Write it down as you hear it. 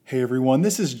Hey everyone,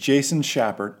 this is Jason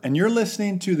Shepard, and you're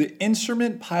listening to the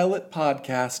Instrument Pilot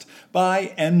Podcast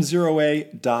by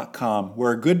M0A.com,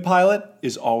 where a good pilot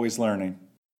is always learning.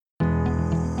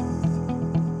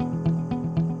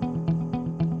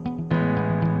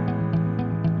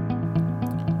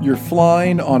 You're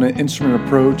flying on an instrument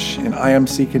approach in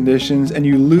IMC conditions, and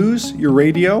you lose your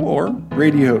radio or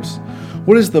radios.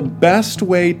 What is the best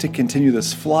way to continue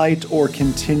this flight or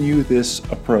continue this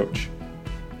approach?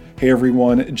 Hey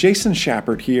everyone, Jason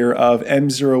Shepard here of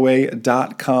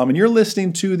M0A.com, and you're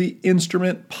listening to the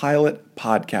Instrument Pilot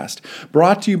Podcast,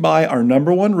 brought to you by our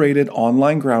 #1 rated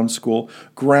online ground school,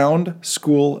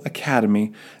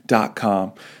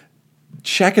 GroundSchoolAcademy.com.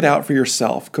 Check it out for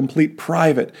yourself. Complete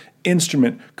private,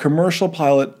 instrument, commercial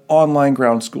pilot, online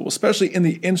ground school, especially in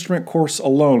the instrument course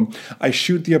alone. I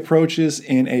shoot the approaches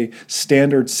in a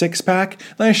standard 6-pack,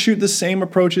 and I shoot the same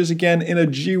approaches again in a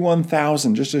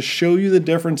G1000, just to show you the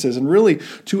differences and really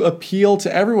to appeal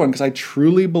to everyone, because I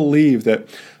truly believe that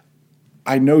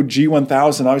I know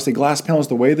G1000, obviously glass panel is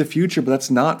the way of the future, but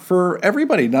that's not for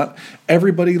everybody. Not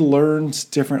everybody learns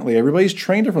differently. Everybody's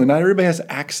trained differently. Not everybody has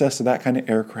access to that kind of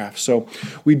aircraft. So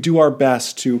we do our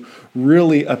best to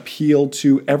really appeal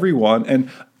to everyone. And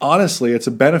honestly, it's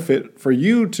a benefit for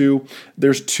you to,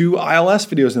 there's 2 ILS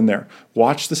videos in there.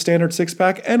 Watch the standard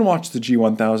 6-pack and watch the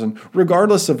G1000.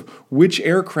 Regardless of which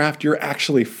aircraft you're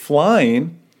actually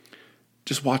flying,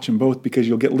 just watch them both, because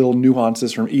you'll get little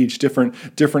nuances from each,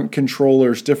 different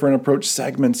controllers, different approach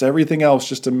segments, everything else,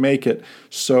 just to make it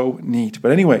so neat.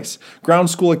 But anyways,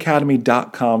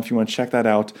 GroundSchoolAcademy.com if you want to check that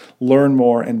out, learn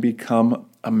more, and become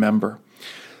a member.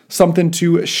 Something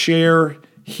to share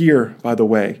here, by the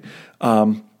way.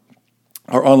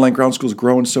 Our online ground school is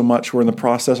growing so much. We're in the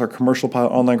process. Our commercial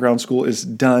pilot online ground school is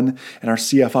done, and our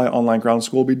CFI online ground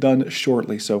school will be done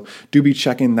shortly. So do be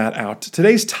checking that out.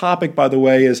 Today's topic, by the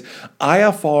way, is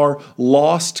IFR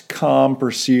lost comm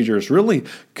procedures, really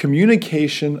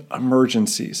communication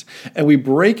emergencies. And we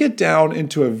break it down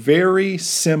into a very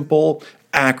simple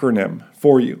acronym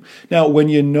for you. Now, when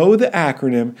you know the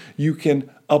acronym, you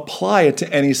can apply it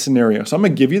to any scenario. So I'm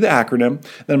going to give you the acronym,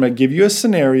 then I'm going to give you a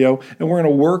scenario, and we're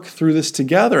going to work through this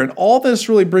together. And all this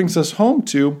really brings us home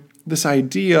to this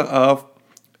idea of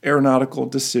aeronautical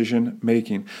decision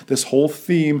making. This whole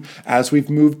theme, as we've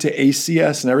moved to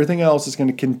ACS and everything else, is going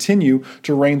to continue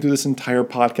to reign through this entire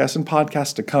podcast and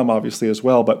podcasts to come, obviously, as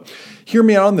well. But hear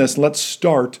me out on this. Let's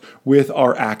start with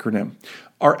our acronym.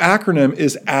 Our acronym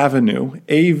is AVENU,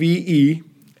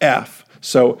 AVEF.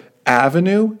 So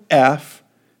AVENU, F,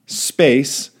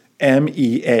 space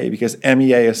MEA, because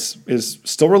MEA is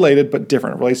still related but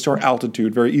different. It relates to our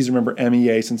altitude. Very easy to remember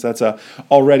MEA, since that's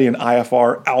already an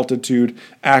IFR altitude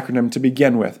acronym to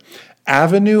begin with.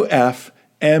 AVENU F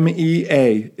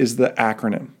MEA is the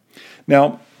acronym.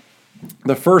 Now,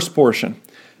 the first portion,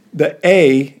 the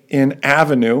A in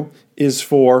AVENU is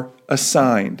for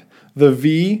assigned. The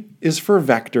V is for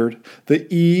vectored. The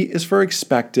E is for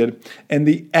expected. And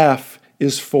the F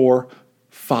is for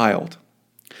filed.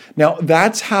 Now,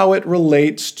 that's how it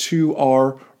relates to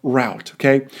our route,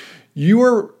 okay? You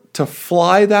are to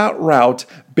fly that route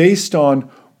based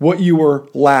on what you were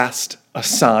last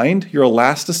assigned, your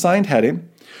last assigned heading.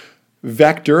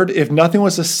 Vectored, if nothing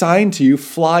was assigned to you,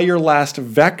 fly your last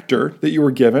vector that you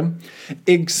were given.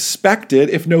 Expected,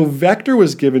 if no vector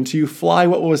was given to you, fly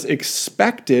what was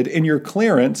expected in your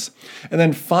clearance. And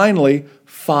then finally,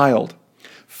 filed.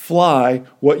 Fly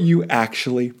what you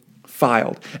actually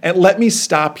filed. And let me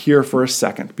stop here for a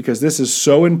second, because this is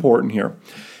so important here.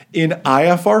 In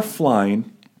IFR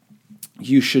flying,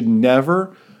 you should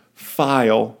never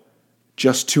file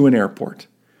just to an airport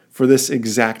for this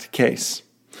exact case.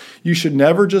 You should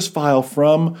never just file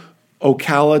from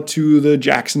Ocala to the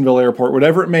Jacksonville airport,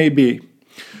 whatever it may be.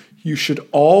 You should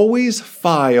always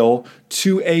file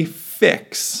to a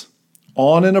fix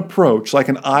on an approach, like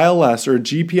an ILS or a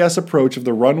GPS approach of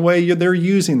the runway they're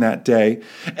using that day,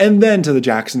 and then to the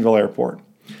Jacksonville airport.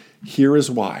 Here is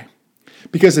why.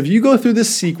 Because if you go through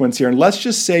this sequence here, and let's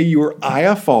just say you were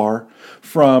IFR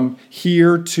from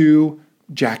here to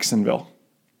Jacksonville,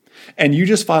 and you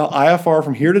just file IFR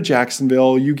from here to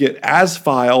Jacksonville, you get as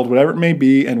filed, whatever it may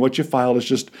be, and what you filed is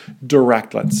just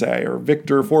direct, let's say, or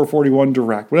Victor 441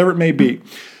 direct, whatever it may be.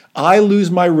 I lose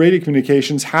my radio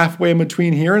communications halfway in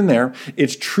between here and there.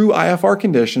 It's true IFR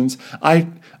conditions. I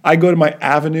go to my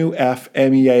AVENU F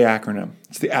MEA acronym.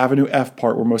 It's the AVENU F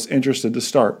part we're most interested to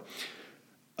start.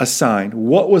 Assigned.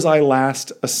 What was I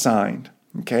last assigned?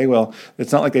 Okay, well,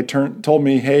 it's not like they told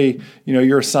me, hey,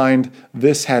 you're assigned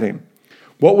this heading.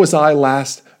 What was I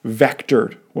last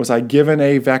vectored? Was I given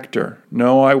a vector?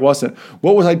 No, I wasn't.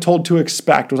 What was I told to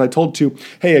expect? Was I told to,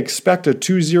 hey, expect a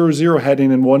 200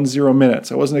 heading in 10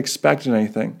 minutes? I wasn't expecting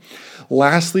anything.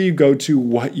 Lastly, you go to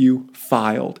what you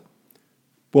filed.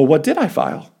 Well, what did I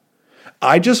file?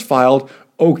 I just filed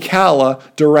Ocala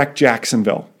direct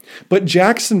Jacksonville. But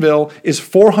Jacksonville is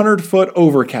 400 foot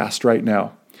overcast right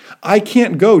now. I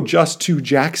can't go just to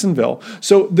Jacksonville.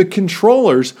 So the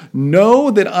controllers know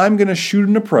that I'm going to shoot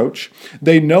an approach.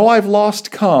 They know I've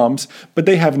lost comms, but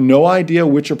they have no idea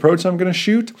which approach I'm going to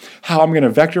shoot, how I'm going to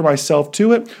vector myself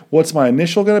to it, what's my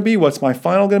initial going to be, what's my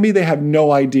final going to be. They have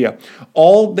no idea.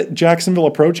 All that Jacksonville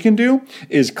approach can do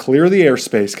is clear the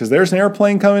airspace because there's an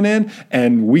airplane coming in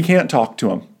and we can't talk to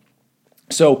them.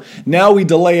 So now we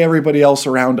delay everybody else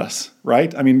around us,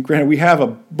 right? I mean, granted, we have a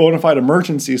bona fide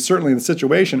emergency, certainly in the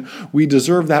situation. We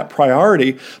deserve that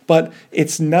priority, but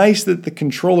it's nice that the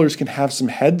controllers can have some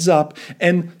heads up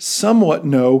and somewhat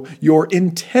know your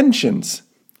intentions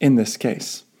in this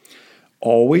case.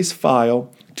 Always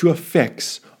file to a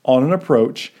fix on an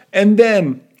approach and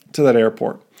then to that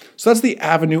airport. So that's the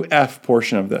Avenue F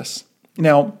portion of this.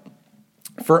 Now,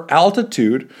 for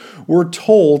altitude, we're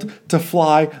told to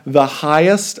fly the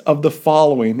highest of the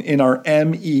following in our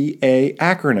MEA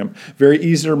acronym. Very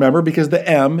easy to remember because the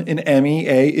M in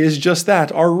MEA is just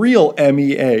that, our real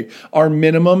MEA, our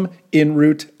minimum en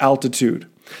route altitude.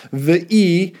 The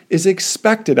E is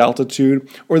expected altitude,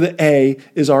 or the A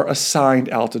is our assigned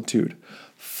altitude.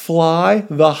 Fly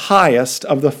the highest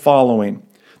of the following: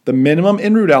 the minimum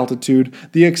en route altitude,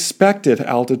 the expected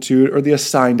altitude, or the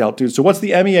assigned altitude. So what's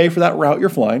the MEA for that route you're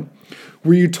flying?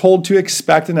 Were you told to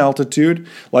expect an altitude?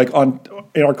 Like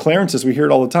in our clearances, we hear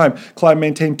it all the time. Climb,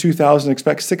 maintain 2,000,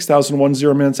 expect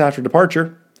 6,010 minutes after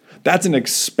departure. That's an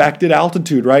expected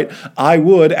altitude, right? I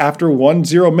would, after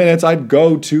 10 minutes, I'd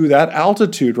go to that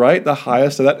altitude, right? The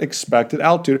highest of that expected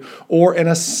altitude, or an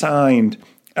assigned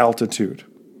altitude.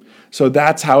 So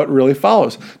that's how it really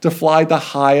follows, to fly the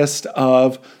highest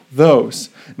of those.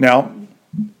 Now,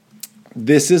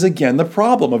 this is again the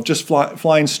problem of just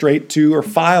flying straight to, or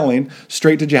filing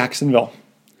straight to Jacksonville.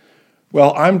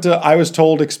 Well, I was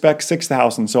told expect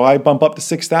 6,000, so I bump up to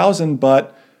 6,000,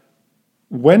 but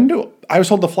I was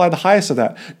told to fly the highest of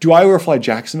that. Do I ever fly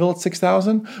Jacksonville at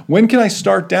 6,000? When can I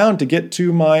start down to get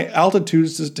to my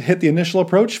altitudes to hit the initial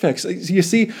approach fix? You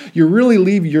see, you really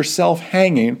leave yourself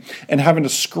hanging and having to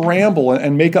scramble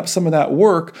and make up some of that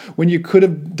work when you could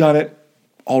have done it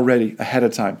already ahead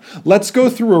of time. Let's go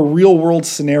through a real world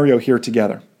scenario here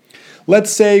together. Let's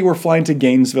say we're flying to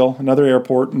Gainesville, another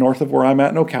airport north of where I'm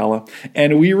at in Ocala,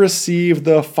 and we receive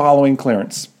the following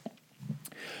clearance.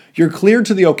 You're cleared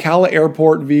to the Ocala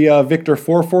Airport via Victor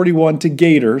 441 to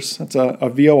Gators. That's a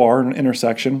VOR, an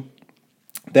intersection.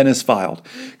 Then is filed.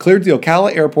 Cleared to the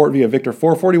Ocala Airport via Victor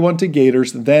 441 to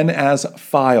Gators, then as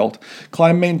filed.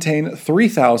 Climb, maintain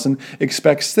 3,000,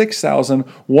 expect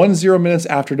 6,010 minutes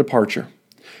after departure.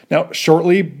 Now,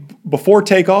 shortly before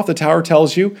takeoff, the tower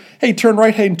tells you, hey, turn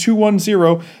right heading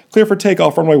 210, clear for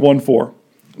takeoff, runway 14.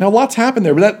 Now, lots happened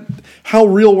there, but how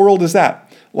real world is that?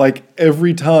 Like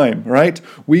every time, right?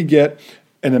 We get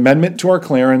an amendment to our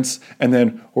clearance, and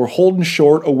then we're holding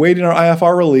short, awaiting our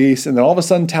IFR release, and then all of a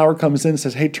sudden tower comes in and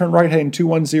says, hey, turn right heading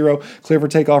 210, clear for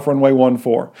takeoff, runway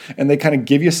 14. And they kind of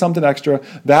give you something extra.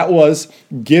 That was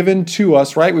given to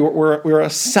us, right? We were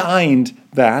assigned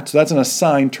that. So that's an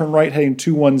assigned turn right heading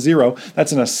 210.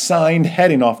 That's an assigned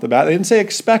heading off the bat. They didn't say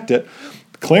expect it.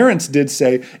 Clearance did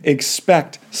say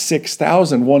expect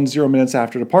 6,010 minutes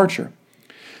after departure.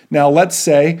 Now, let's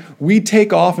say we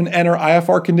take off and enter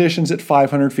IFR conditions at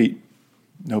 500 feet.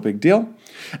 No big deal.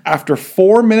 After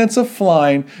 4 minutes of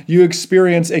flying, you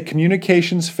experience a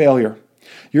communications failure.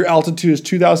 Your altitude is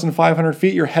 2,500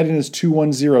 feet. Your heading is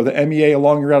 210. The MEA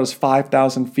along your route is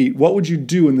 5,000 feet. What would you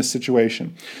do in this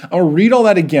situation? I'll read all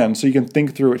that again so you can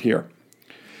think through it here.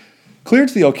 Cleared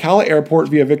to the Ocala Airport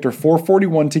via Victor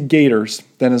 441 to Gators,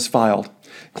 then is filed.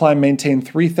 Climb, maintain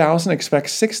 3,000, expect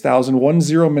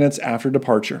 6,010 minutes after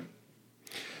departure.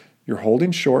 You're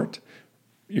holding short.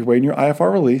 You're waiting your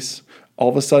IFR release. All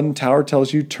of a sudden, tower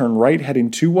tells you turn right, heading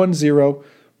 210,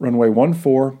 runway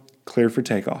 14, cleared for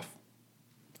takeoff.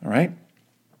 All right?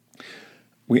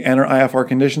 We enter IFR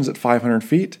conditions at 500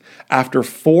 feet. After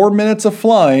 4 minutes of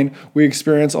flying, we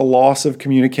experience a loss of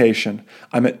communication.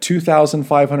 I'm at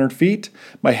 2,500 feet.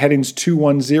 My heading's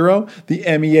 210.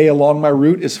 The MEA along my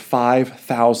route is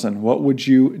 5,000. What would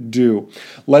you do?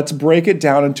 Let's break it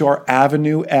down into our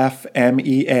Avenue F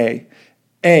MEA.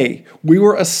 A, we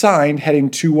were assigned heading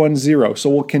 210, so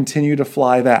we'll continue to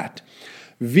fly that.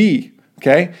 V,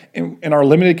 okay, in our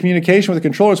limited communication with the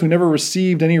controllers, we never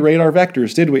received any radar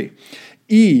vectors, did we?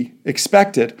 E,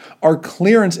 expected. Our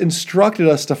clearance instructed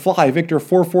us to fly Victor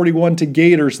 441 to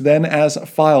Gators, then as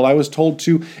filed. I was told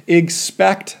to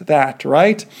expect that,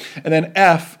 right? And then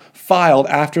F, filed.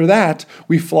 After that, after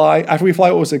we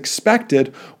fly what was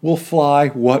expected, we'll fly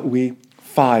what we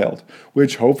filed,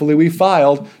 which hopefully we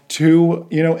filed to,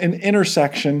 an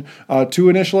intersection, to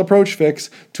initial approach fix,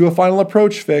 to a final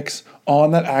approach fix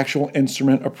on that actual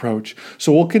instrument approach.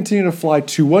 So we'll continue to fly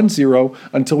 210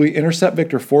 until we intercept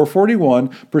Victor 441,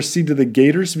 proceed to the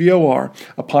Gators VOR.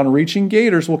 Upon reaching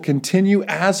Gators, we'll continue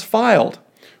as filed,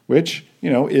 which,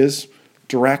 is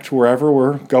direct wherever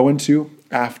we're going to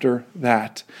after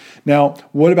that. Now,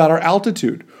 what about our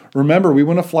altitude? Remember, we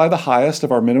want to fly the highest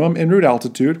of our minimum en route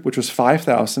altitude, which was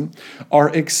 5,000. Our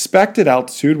expected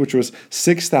altitude, which was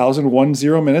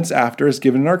 6,010 minutes after, is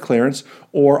given in our clearance,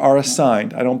 or our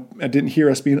assigned. I didn't hear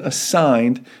us being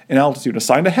assigned an altitude.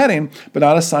 Assigned a heading, but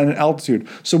not assigned an altitude.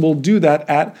 So we'll do that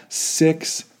at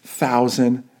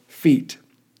 6,000 feet.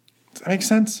 Does that make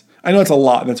sense? I know it's a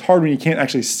lot, and it's hard when you can't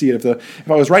actually see it. If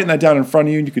I was writing that down in front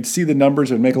of you and you could see the numbers,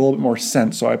 it would make a little bit more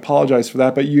sense. So I apologize for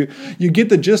that, but you get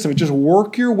the gist of it. Just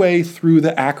work your way through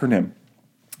the acronym.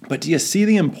 But do you see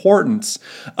the importance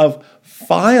of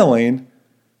filing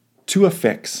to a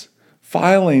fix?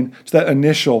 Filing to that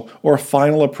initial or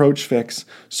final approach fix,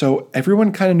 so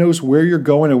everyone kind of knows where you're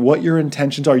going and what your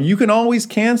intentions are. You can always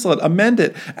cancel it, amend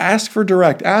it, ask for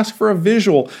direct, ask for a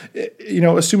visual,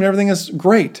 assume everything is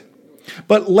great.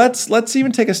 But let's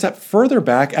even take a step further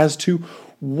back as to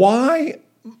why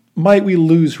might we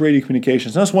lose radio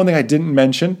communications. Now, that's one thing I didn't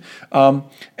mention,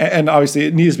 and obviously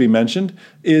it needs to be mentioned,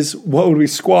 is what would we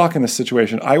squawk in this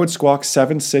situation? I would squawk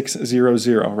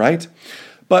 7600, right?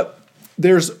 But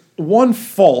there's one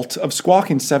fault of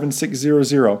squawking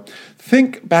 7600.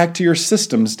 Think back to your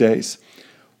systems days.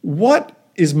 What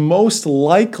is most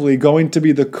likely going to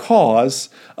be the cause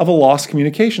of a lost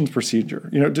communications procedure?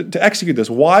 To execute this,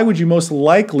 why would you most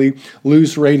likely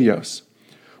lose radios?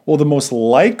 Well, the most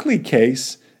likely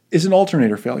case is an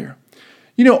alternator failure.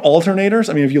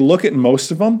 Alternators, if you look at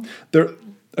most of them, the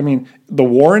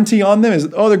warranty on them is,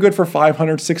 they're good for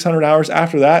 500, 600 hours.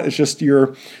 After that, it's just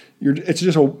it's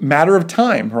just a matter of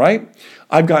time, right?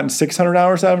 I've gotten 600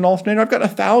 hours out of an alternator. I've gotten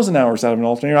 1,000 hours out of an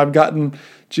alternator. I've gotten,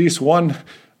 one,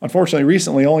 unfortunately,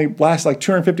 recently only lasts like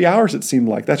 250 hours, it seemed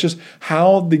like. That's just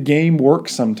how the game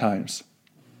works sometimes.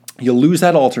 You lose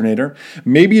that alternator.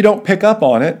 Maybe you don't pick up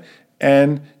on it,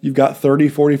 and you've got 30,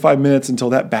 45 minutes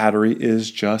until that battery is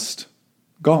just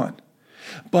gone.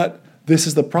 But this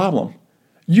is the problem.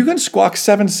 You can squawk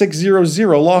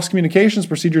 7600 lost communications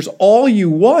procedures all you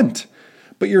want,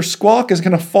 but your squawk is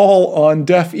going to fall on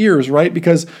deaf ears, right?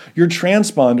 Because your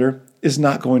transponder is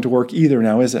not going to work either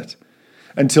now, is it?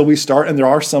 Until we start, and there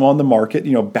are some on the market,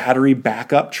 battery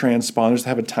backup transponders that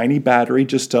have a tiny battery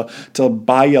just to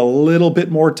buy you a little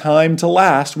bit more time to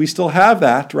last. We still have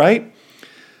that, right?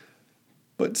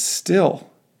 But still,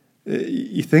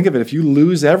 you think of it, if you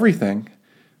lose everything,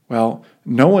 well,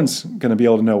 no one's going to be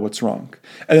able to know what's wrong.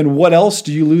 And then what else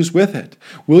do you lose with it?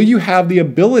 Will you have the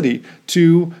ability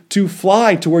to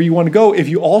fly to where you want to go if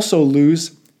you also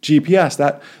lose GPS?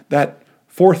 That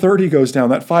 430 goes down,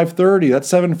 that 530, that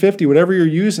 750, whatever you're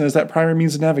using as that primary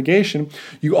means of navigation,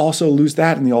 you also lose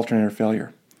that in the alternator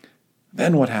failure.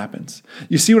 Then what happens?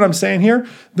 You see what I'm saying here?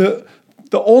 The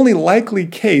only likely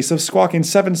case of squawking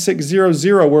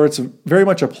 7600 where it's very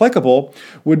much applicable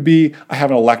would be I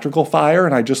have an electrical fire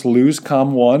and I just lose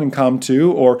COM 1 and COM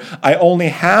 2, or I only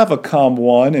have a COM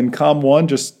 1 and COM 1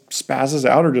 just spazzes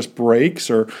out or just breaks,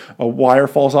 or a wire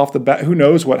falls off the bat. Who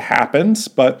knows what happens,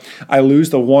 but I lose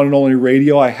the one and only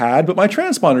radio I had, but my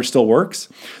transponder still works.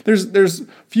 There's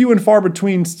few and far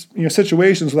between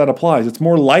situations where that applies. It's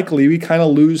more likely we kind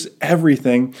of lose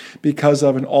everything because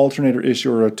of an alternator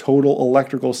issue or a total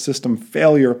electrical system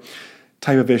failure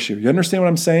type of issue. You understand what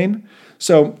I'm saying?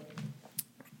 So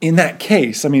in that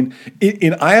case, in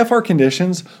IFR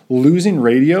conditions, losing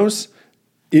radios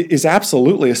is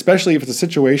absolutely, especially if it's a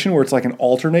situation where it's like an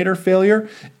alternator failure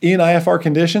in IFR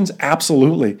conditions,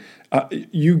 absolutely.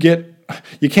 You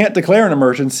can't declare an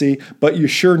emergency, but you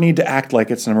sure need to act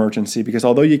like it's an emergency, because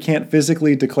although you can't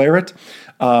physically declare it,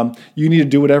 you need to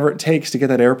do whatever it takes to get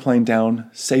that airplane down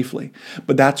safely.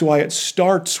 But that's why it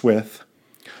starts with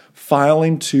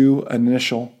filing to an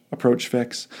initial approach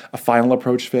fix, a final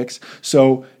approach fix.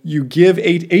 So you give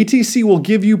ATC will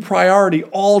give you priority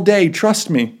all day. Trust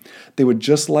me. They would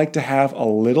just like to have a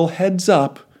little heads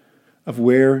up of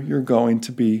where you're going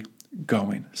to be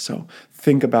going. So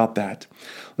think about that.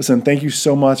 Listen, thank you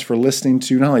so much for listening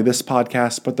to not only this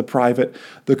podcast, but the private,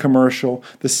 the commercial,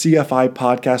 the CFI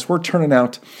podcast. We're turning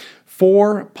out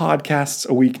 4 podcasts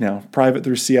a week now, private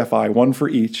through CFI, one for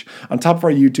each, on top of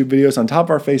our YouTube videos, on top of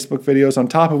our Facebook videos, on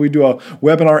top of we do a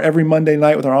webinar every Monday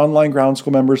night with our online ground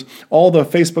school members, all the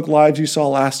Facebook Lives you saw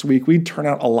last week. We turn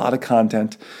out a lot of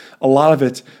content, a lot of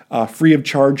it free of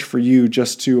charge for you,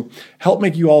 just to help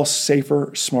make you all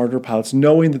safer, smarter pilots,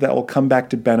 knowing that that will come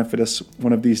back to benefit us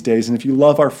one of these days. And if you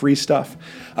love our free stuff,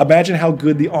 imagine how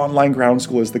good the online ground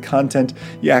school is, the content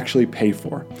you actually pay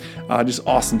for. Just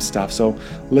awesome stuff. So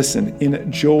listen,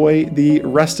 enjoy the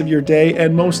rest of your day,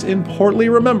 and most importantly,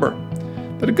 remember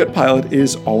that a good pilot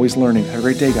is always learning. Have a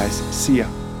great day, guys. See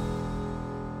ya.